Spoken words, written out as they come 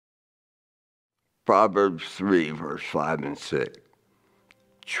Proverbs 3, verse 5 and 6.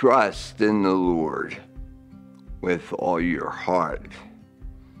 Trust in the Lord with all your heart.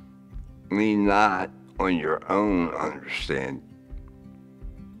 Lean not on your own understanding,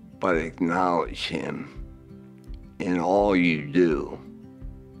 but acknowledge him in all you do,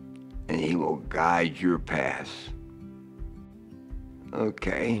 and he will guide your paths.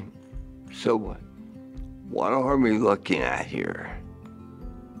 Okay, so what are we looking at here?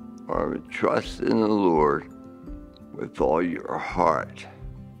 Or trust in the Lord with all your heart.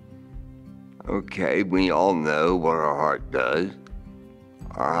 Okay, we all know what our heart does.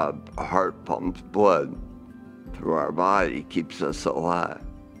 Our heart pumps blood through our body, keeps us alive.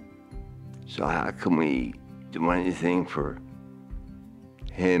 So how can we do anything for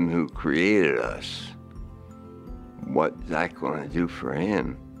him who created us? What's that going to do for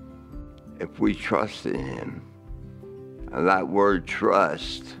him if we trust in him? And that word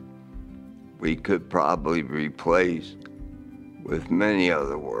trust, we could probably replace with many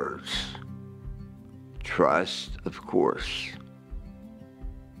other words. Trust, of course.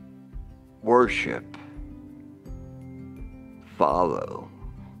 Worship. Follow.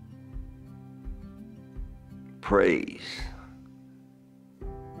 Praise.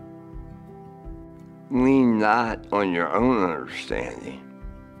 Lean not on your own understanding.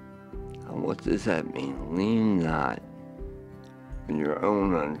 And what does that mean? Lean not on your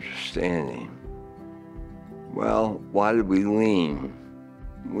own understanding. Well, why do we lean?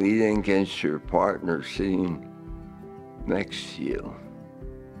 Lean against your partner sitting next to you.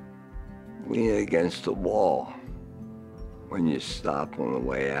 Lean against the wall when you stop on the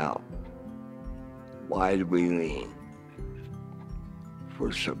way out. Why do we lean?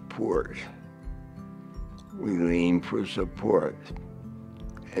 For support. We lean for support.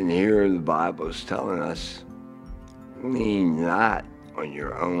 And here the Bible is telling us, lean not on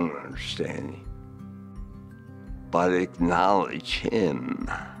your own understanding, but acknowledge him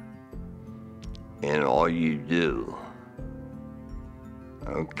in all you do.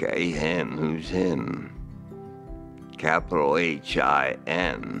 Okay, him, who's him? Capital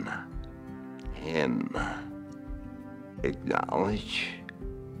H-I-M, him. Acknowledge,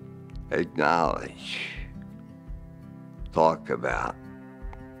 acknowledge. Talk about,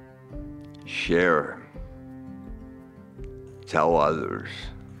 share, tell others,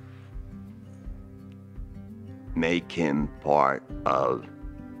 make him part of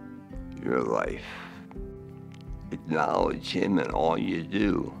your life. Acknowledge him in all you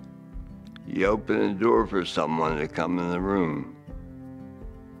do. You open the door for someone to come in the room.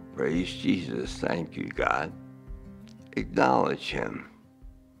 Praise Jesus. Thank you, God. Acknowledge him.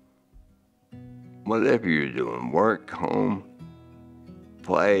 Whatever you're doing, work, home,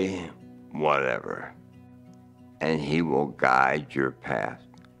 play, whatever. And he will guide your path.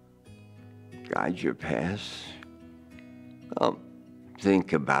 Guide your path?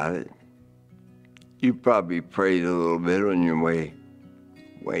 Think about it. You probably prayed a little bit on your way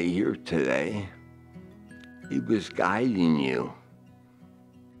here today. He was guiding you.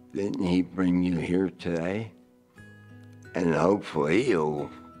 Didn't he bring you here today? And hopefully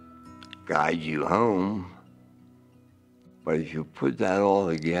he'll guide you home. But if you put that all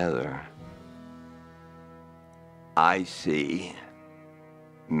together, I see,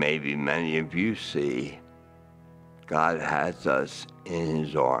 maybe many of you see, God has us in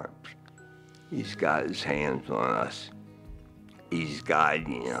his arms. He's got his hands on us. He's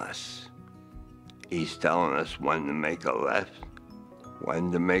guiding us. He's telling us when to make a left,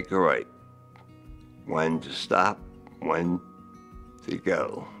 when to make a right, when to stop, when to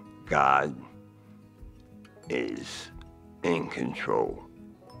go. God is in control.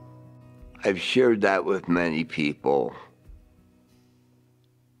 I've shared that with many people,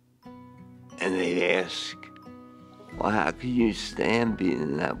 and they ask, well, how can you stand being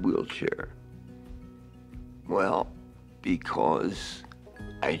in that wheelchair? Well, because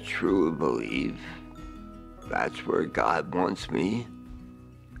I truly believe that's where God wants me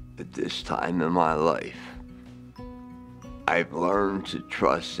at this time in my life. I've learned to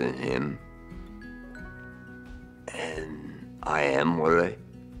trust in him, and I am what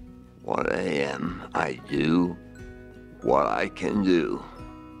I am. I do what I can do.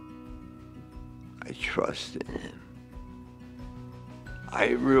 I trust in him.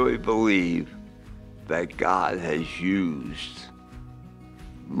 I really believe that God has used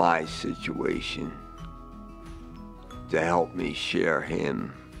my situation to help me share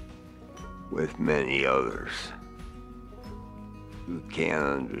him with many others who can't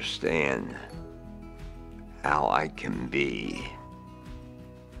understand how I can be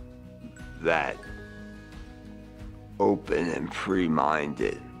that open and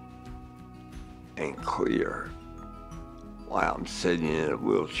free-minded and clear while I'm sitting in a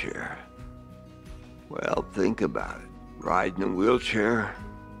wheelchair. Well, think about it. Riding a wheelchair,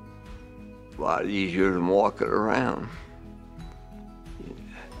 a lot easier than walking around.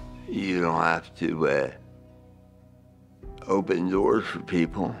 You don't have to open doors for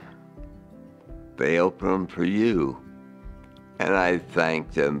people. They open them for you. And I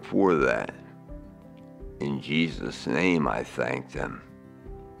thank them for that. In Jesus' name, I thank them.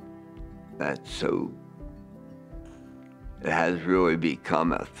 It has really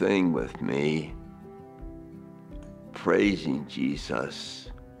become a thing with me, praising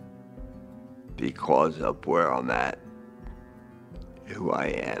Jesus because of where I'm at, who I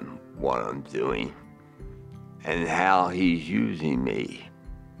am, what I'm doing, and how he's using me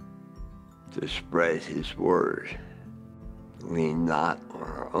to spread his word. Lean not on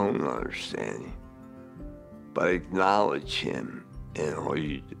our own understanding, but acknowledge him in all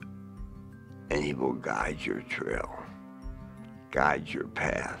you do, and he will guide your trail, guide your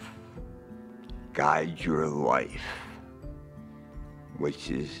path, guide your life, which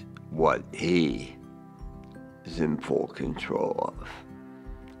is what he is in full control of.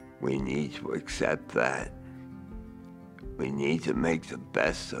 We need to accept that. We need to make the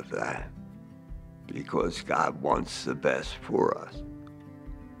best of that, because God wants the best for us.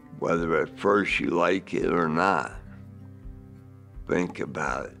 Whether at first you like it or not, think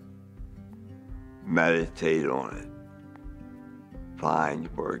about it. Meditate on it. Find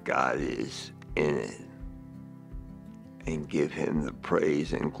where God is in it, and give him the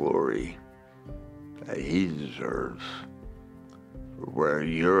praise and glory that he deserves for where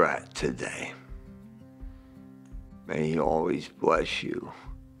you're at today. May he always bless you,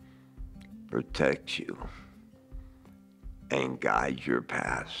 protect you, and guide your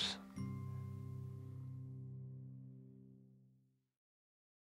paths.